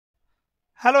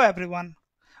Hello everyone.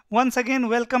 Once again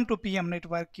welcome to PM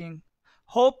Networking.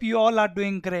 Hope you all are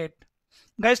doing great.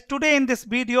 Guys, today in this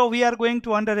video we are going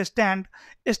to understand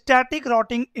static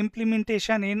routing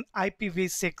implementation in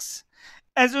IPv6.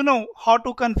 As you know how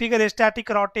to configure static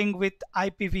routing with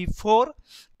IPv4.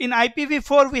 In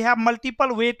IPv4 we have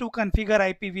multiple way to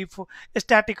configure IPv4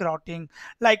 static routing.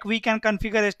 Like we can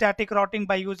configure static routing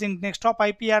by using desktop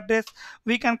IP address.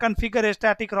 We can configure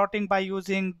static routing by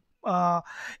using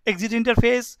exit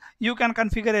interface. You can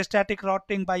configure a static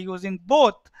routing by using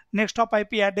both desktop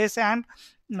IP address and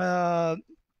uh,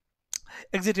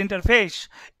 exit interface.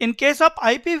 In case of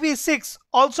IPv6,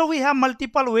 also we have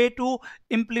multiple way to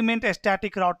implement a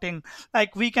static routing.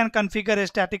 Like we can configure a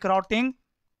static routing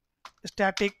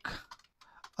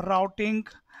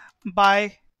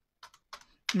by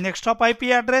desktop IP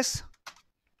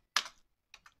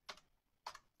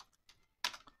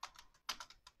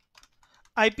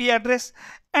address,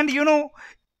 and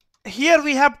here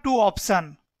we have two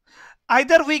options.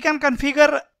 Either we can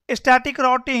configure static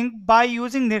routing by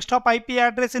using desktop IP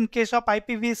address in case of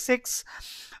IPv6.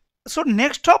 So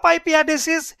desktop IP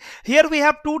addresses, here we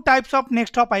have two types of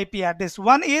desktop IP address.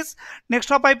 One is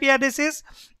desktop IP address is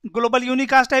global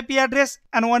unicast IP address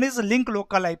and one is link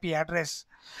local IP address.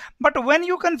 But when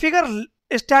you configure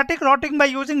static routing by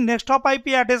using desktop IP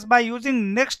address by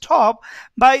using link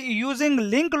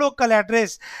local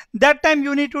address, that time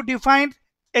you need to define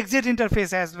exit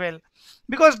interface as well,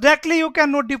 because directly you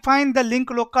cannot define the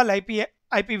link local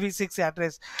IPv6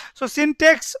 address. So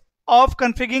syntax of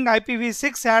configuring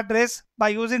IPv6 address by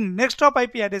using desktop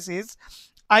IP address is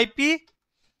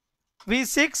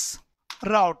IPv6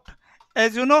 route.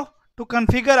 As you know, to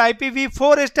configure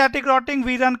IPv4 static routing,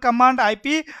 we run command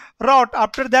IP route,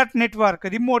 after that network,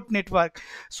 remote network.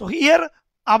 So here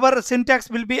our syntax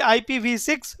will be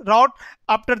IPv6 route,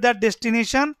 after that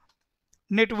destination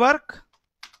network,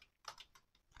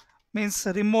 means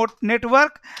remote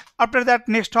network, after that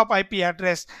desktop IP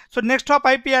address. So desktop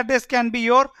IP address can be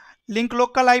your link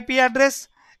local IP address,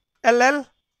 LLA.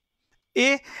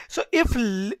 So if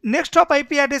desktop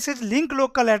IP address is link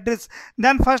local address,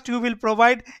 then first you will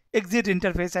provide exit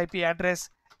interface IP address,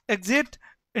 exit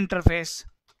interface,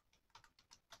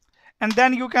 and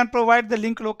then you can provide the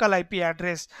link local IP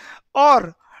address,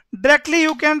 or directly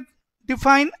you can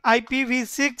define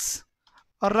IPv6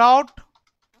 route,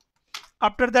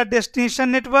 after that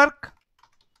destination network,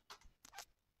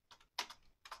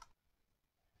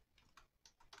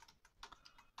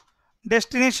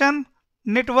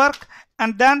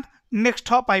 and then next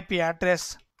hop IP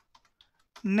address,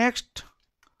 next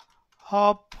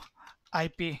hop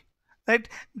IP, right?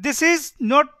 This is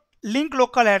not link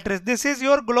local address, this is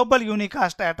your global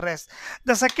unicast address.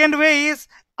 The second way is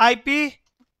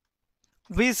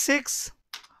IPv6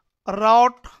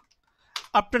 route,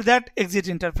 after that exit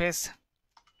interface,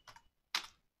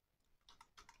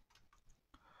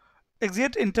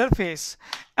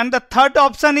 and the third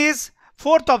option is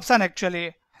fourth option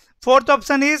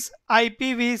is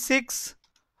IPv6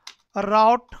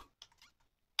 route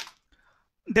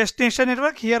destination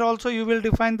network. Here also you will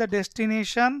define the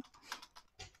destination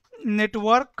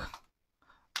network,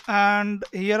 and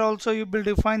here also you will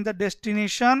define the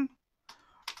destination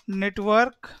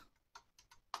network,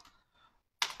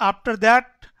 after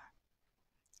that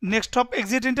next hop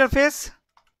exit interface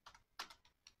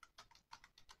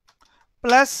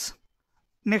plus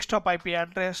next hop IP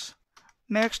address,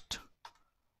 next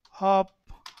hop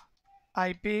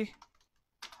IP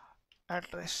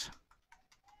address,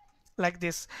 like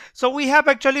this. So we have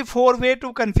actually four ways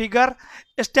to configure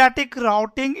static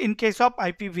routing in case of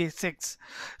IPv6.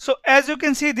 So as you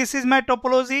can see, this is my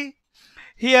topology.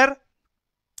 Here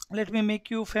let me make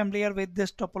you familiar with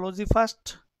this topology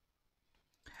first.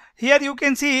 Here you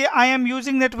can see I am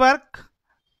using network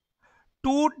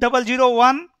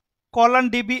 2001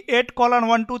 colon db8 colon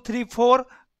 1234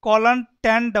 colon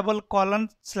 10 double colon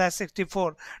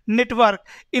 /64 network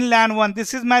in LAN 1.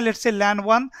 This is my, let's say, LAN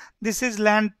 1, this is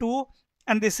LAN 2,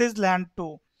 and this is LAN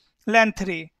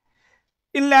 3.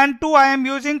 In LAN 2 I am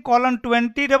using colon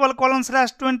 20 double colon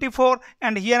 /24,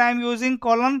 and here I am using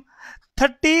colon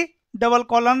 30 double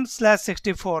colon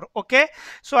 /64. Okay,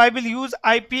 so I will use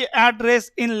IP address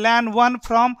in LAN 1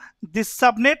 from this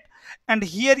subnet, and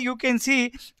here you can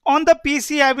see on the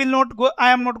PC I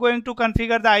am not going to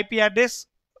configure the IP address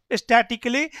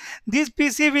statically. This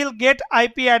PC will get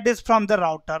IP address from the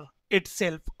router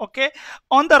itself. Okay,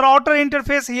 on the router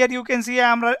interface, here you can see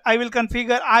I will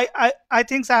configure, I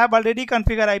think I have already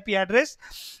configured IP address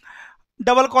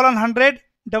double colon 100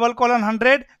 double colon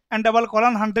 100 and double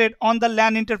colon 100 on the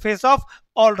LAN interface of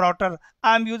all router.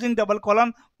 I am using double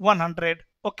colon 100.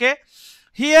 Okay,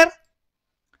 here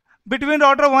Between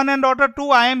router 1 and router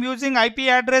 2, I am using IP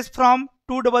address from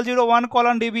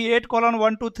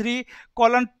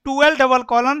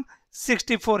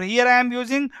 2001:db8:123:12:64. Here I am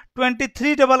using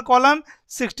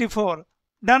 23:64.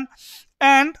 Done.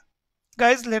 And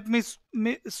guys, let me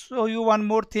show you one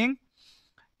more thing.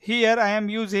 Here I am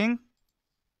using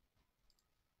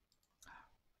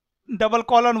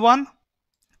 :1.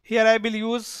 Here I will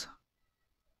use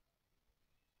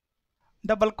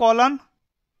 :2.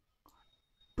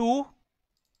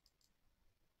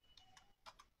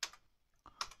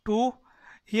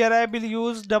 Here I will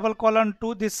use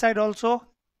 :2 this side also.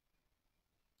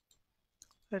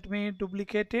 Let me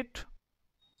duplicate it.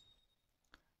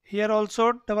 Here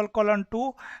also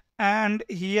 :2, and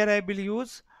here I will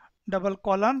use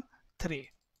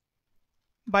 :3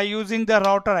 by using the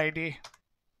router ID.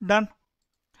 Done.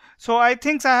 So I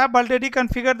think I have already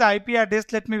configured the IP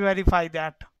address. Let me verify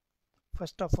that.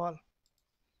 First of all,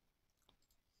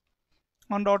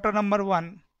 on router number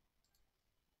 1,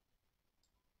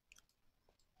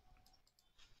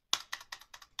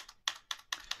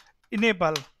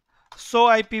 enable show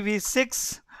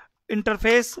IPv6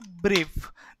 interface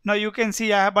brief. Now you can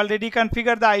see I have already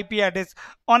configured the IP address.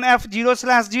 On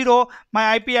F0/0,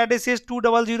 my IP address is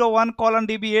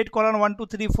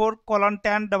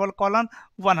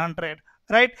 2001:db8:1234:10:100.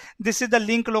 Right? This is the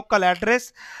link local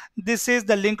address. This is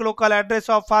the link local address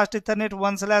of fast Ethernet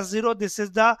 1/0. This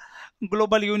is the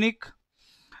global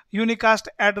unicast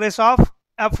address of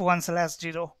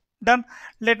F1/0. Done.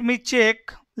 Let me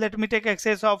check. Let me take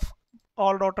access of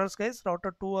all routers, guys.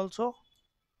 Router 2 also.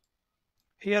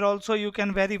 Here also you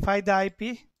can verify the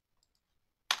IP.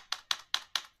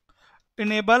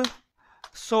 Enable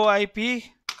show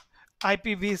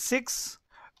IPv6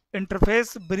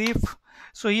 interface brief.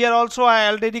 So here also I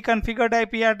already configured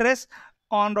IP address.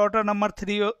 On router number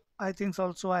 3, I think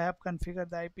also I have configured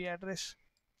the IP address.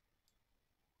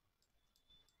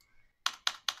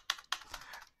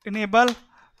 Enable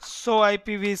show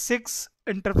IPv6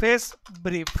 interface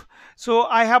brief. So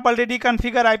I have already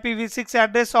configured IPv6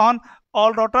 address on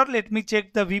all router. Let me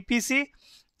check the VPC,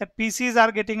 that PCs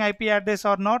are getting IP address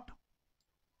or not.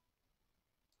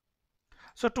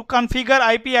 So to configure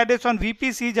IP address on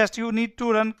VPC, just you need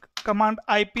to run command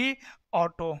IP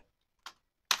auto.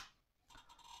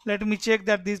 Let me check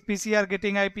that these PC are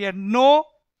getting IP address. No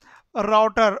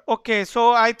router. Okay,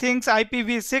 so I think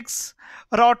IPv6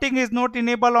 routing is not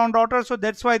enabled on router, so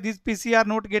that's why these PC are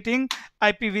not getting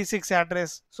IPv6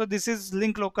 address. So this is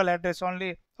link local address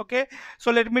only. Okay,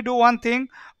 so let me do one thing.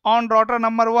 On router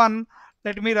number 1,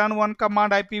 let me run one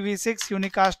command IPv6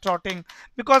 unicast routing,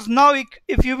 because now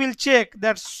if you will check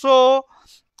that, so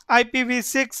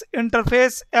IPv6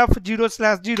 interface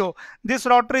F0/0, this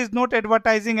router is not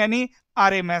advertising any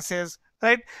RA message,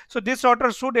 right? So this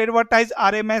router should advertise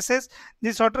RA message.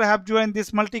 This router have joined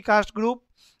this multicast group.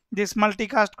 This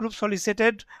multicast group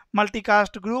solicited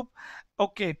multicast group.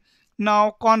 Okay,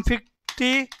 now config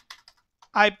T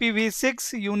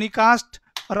IPv6 unicast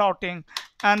routing,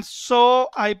 and so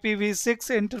IPv6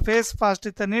 interface fast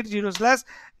Ethernet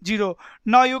 0/0.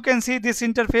 Now you can see this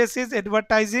interface is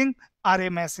advertising RA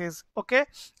message. Okay,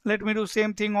 let me do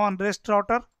same thing on rest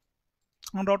router.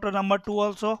 On router number 2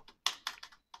 also,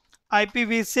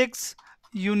 IPv6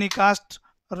 unicast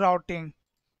routing.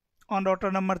 On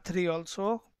router number 3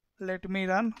 also, let me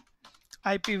run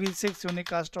IPv6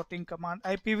 unicast routing command.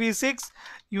 IPv6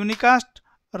 unicast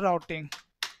routing.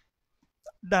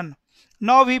 Done.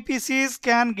 Now VPCs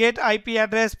can get IP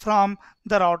address from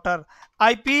the router.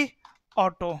 IP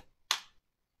auto.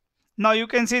 Now you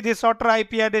can see this router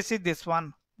IP address is this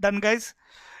one. Done, guys.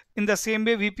 In the same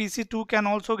way, VPC2 can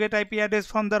also get IP address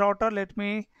from the router. Let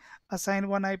me assign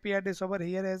one IP address over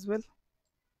here as well.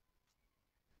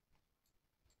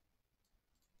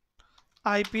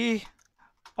 IP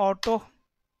auto.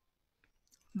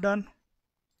 Done.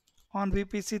 On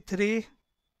VPC3,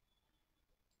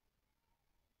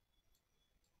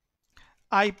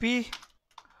 IP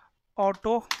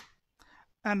auto,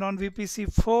 and on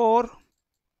VPC4,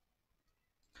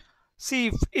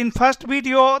 see, in first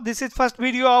video, this is first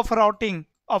video of routing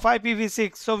of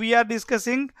IPv6. So we are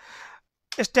discussing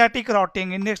static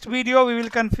routing. In next video we will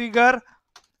configure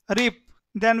RIP,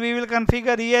 then we will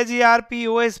configure EAGRP,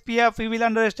 OSPF, we will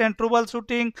understand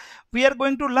troubleshooting. We are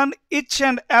going to learn each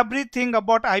and everything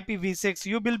about IPv6.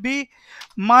 You will be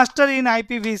master in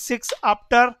IPv6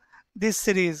 after this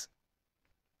series.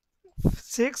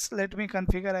 6, let me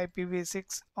configure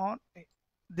IPv6 on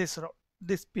this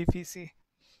PPC.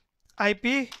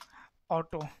 IP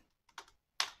auto.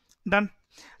 Done.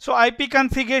 So IP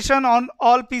configuration on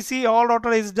all PC, all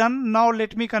router is done. Now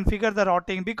let me configure the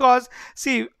routing, because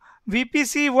see,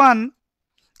 VPC1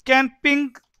 can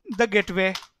ping the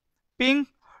gateway. Ping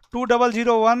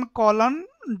 2001 colon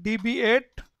db8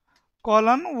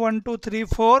 colon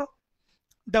 1234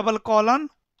 double colon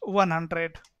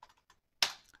 100.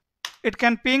 It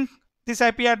can ping this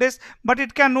IP address, but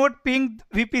it cannot ping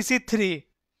VPC3.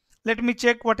 Let me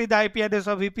check what is the IP address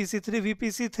of VPC3.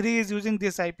 VPC3 is using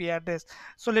this IP address.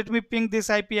 So let me ping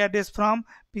this IP address from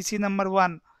PC number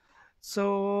 1.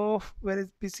 So where is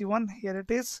PC1? Here it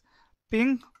is.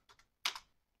 Ping.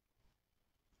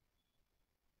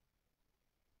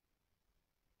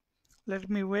 Let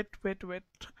me wait.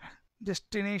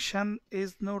 Destination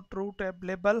is not route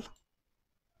available.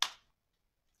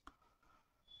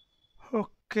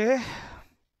 Okay.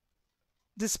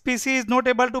 This PC is not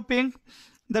able to ping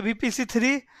the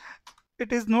VPC3.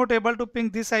 It is not able to ping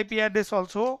this IP address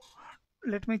also.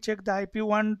 Let me check the IP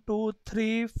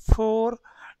 1234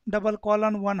 double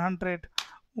colon 100.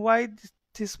 Why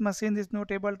this machine is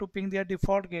not able to ping their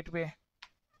default gateway?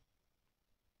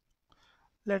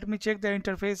 Let me check the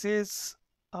interface is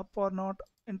up or not.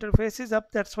 Interface is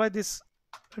up, that's why this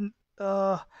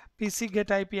PC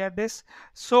get IP address.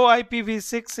 So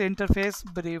IPv6 interface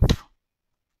brief.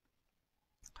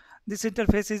 This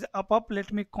interface is up.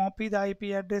 Let me copy the IP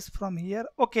address from here.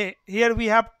 Okay, here we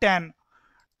have 10.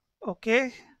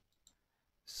 Okay,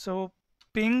 so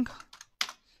ping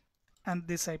and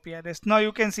this IP address. Now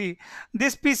you can see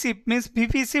this PC means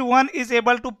VPC1 is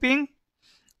able to ping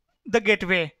the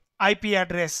gateway IP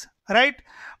address, right?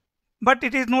 But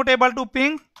it is not able to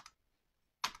ping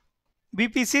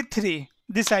VPC3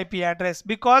 this IP address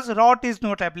because route is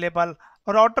not available.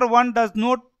 Router 1 does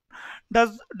not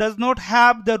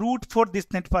have the route for this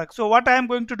network. So what I am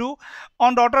going to do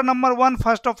on router number 1,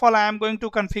 first of all I am going to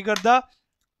configure the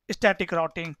static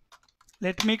routing.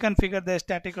 Let me configure the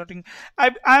static routing.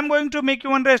 I am going to make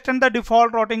you understand the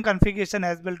default routing configuration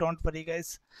as well, don't worry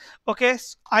guys. Okay,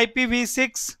 so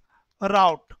IPv6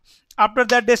 route. After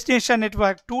that, destination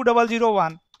network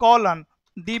 2001 colon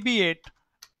db8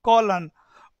 colon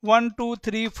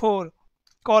 1234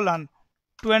 colon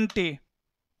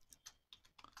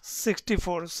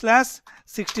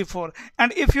 2064/64.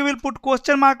 And if you will put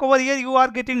question mark over here, you are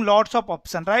getting lots of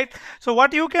options, right? So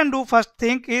what you can do first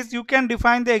thing is you can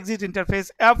define the exit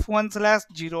interface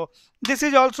f1/0. This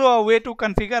is also a way to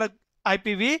configure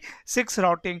IPv6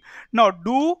 routing. Now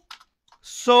do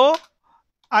so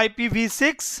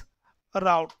IPv6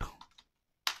 route.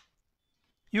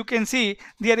 You can see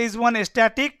there is one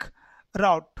static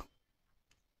route.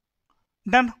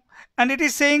 Done. And it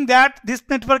is saying that this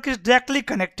network is directly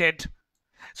connected.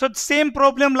 So same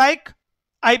problem like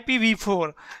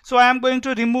IPv4. So I am going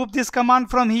to remove this command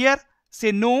from here.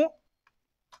 Say no.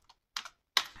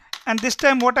 And this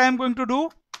time what I am going to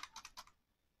do,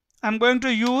 I am going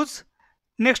to use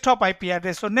next hop IP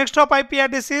address. So next hop IP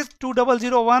address is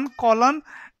 2001 colon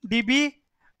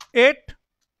db8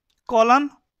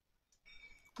 colon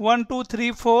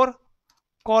 1234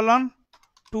 colon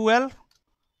 12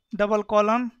 double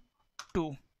colon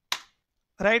 2,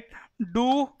 right?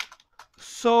 Do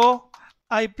so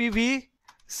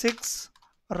IPv6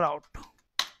 route.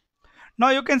 Now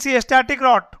you can see a static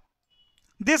route.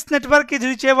 This network is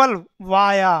reachable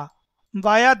via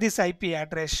this IP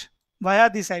address.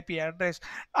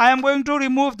 I am going to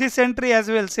remove this entry as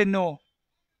well. Say no.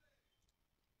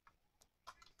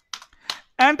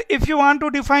 And if you want to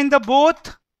define the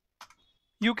both,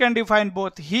 you can define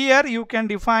both. Here you can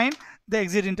define the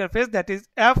exit interface, that is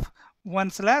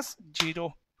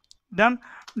f1/0. Done.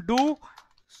 Do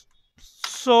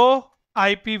so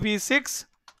IPv6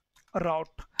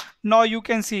 route. Now you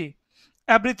can see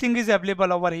everything is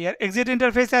available over here, exit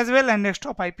interface as well and next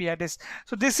hop IP address.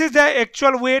 So this is the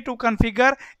actual way to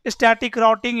configure static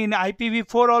routing in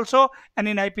IPv4 also and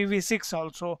in IPv6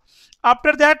 also.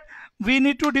 After that, we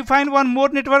need to define one more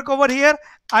network over here,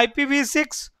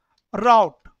 IPv6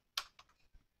 route.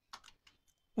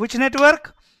 Which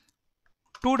network?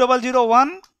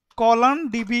 2001 colon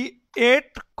db8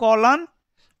 colon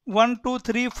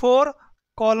 1234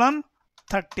 colon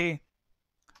 30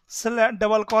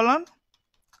 double colon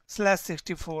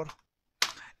 /64.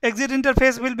 Exit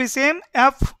interface will be same,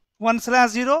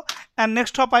 f1/0, and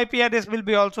next hop IP address will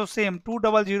be also same,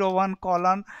 2001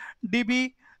 colon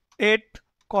db8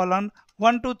 colon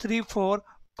 1234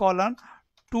 colon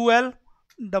 12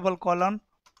 double colon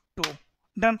 2.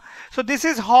 Done. So this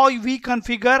is how we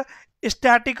configure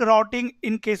static routing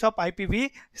in case of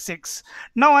IPv6.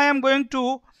 Now I am going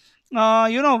to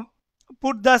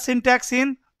put the syntax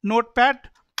in notepad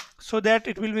so that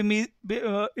it will be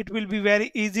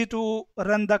very easy to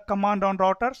run the command on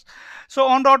routers. So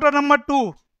on router number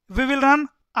 2 we will run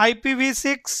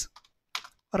IPv6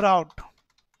 route.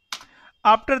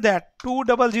 After that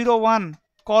 2001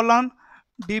 colon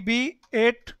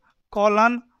db8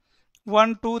 colon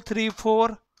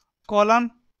 1234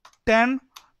 colon 10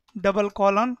 double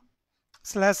colon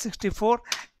 /64,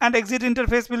 and exit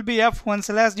interface will be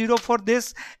f1/0 for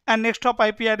this, and next hop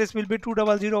IP address will be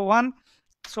 2001.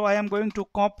 So I am going to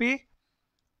copy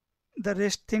the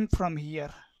rest thing from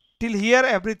here. Till here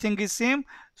everything is same.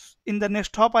 In the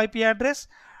next hop IP address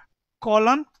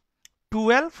colon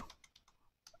 12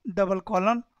 double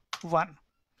colon 1.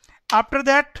 After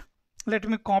that let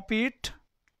me copy it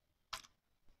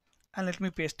and let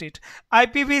me paste it.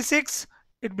 IPv6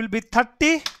 it will be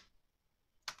 30,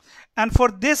 and for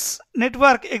this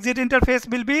network exit interface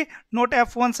will be not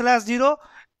f1/0,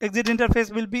 exit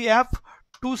interface will be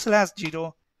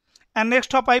f2/0, and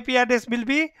next hop IP address will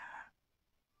be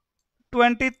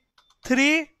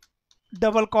 23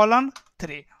 double colon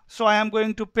 3. So I am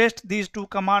going to paste these two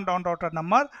commands on router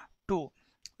number 2.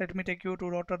 Let me take you to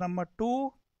router number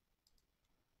 2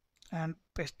 and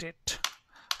paste it.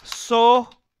 So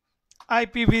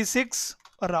IPv6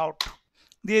 route,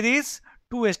 there is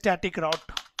two static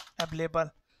route available.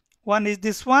 One is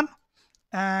this one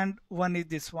and one is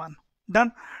this one.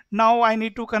 Done. Now I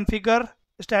need to configure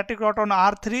static route on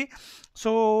R3.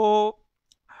 So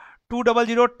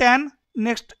 20010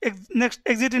 next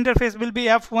exit interface will be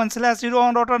f1/0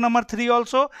 on router number 3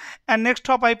 also, and next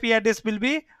hop IP address will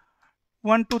be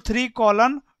 123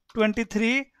 colon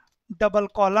 23 double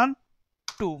colon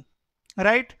 2,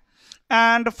 right?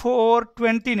 And for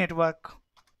 20 network,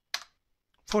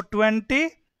 for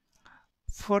 20,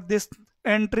 for this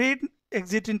entry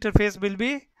exit interface will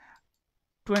be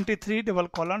 23 double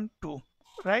colon 2,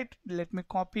 right? Let me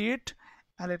copy it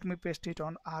and let me paste it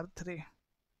on R3.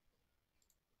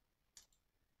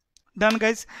 Done,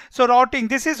 guys. So routing,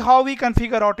 this is how we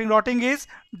configure routing. Routing is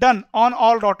done on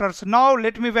all routers. Now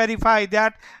let me verify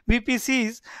that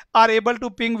VPCs are able to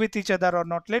ping with each other or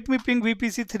not. Let me ping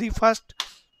VPC3 first.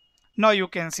 Now you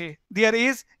can see there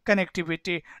is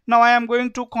connectivity. Now I am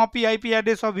going to copy IP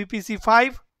address of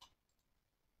VPC5.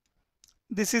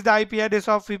 This is the IP address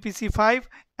of VPC5,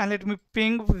 and let me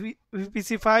ping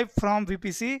VPC5 from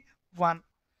VPC1.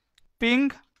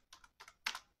 Ping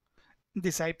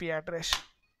this IP address.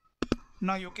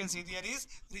 Now you can see there is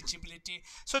reachability.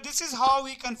 So this is how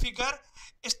we configure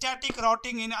static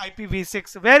routing in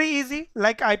IPv6. Very easy,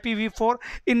 like IPv4.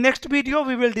 In next video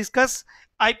we will discuss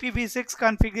IPv6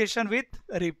 configuration with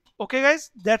RIP. Okay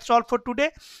guys, that's all for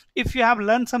today. If you have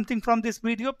learned something from this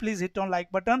video, please hit on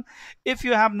like button. If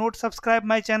you have not subscribed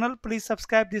my channel, please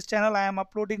subscribe this channel. I am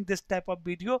uploading this type of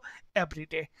video every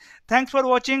day. Thanks for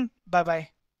watching. Bye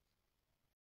bye.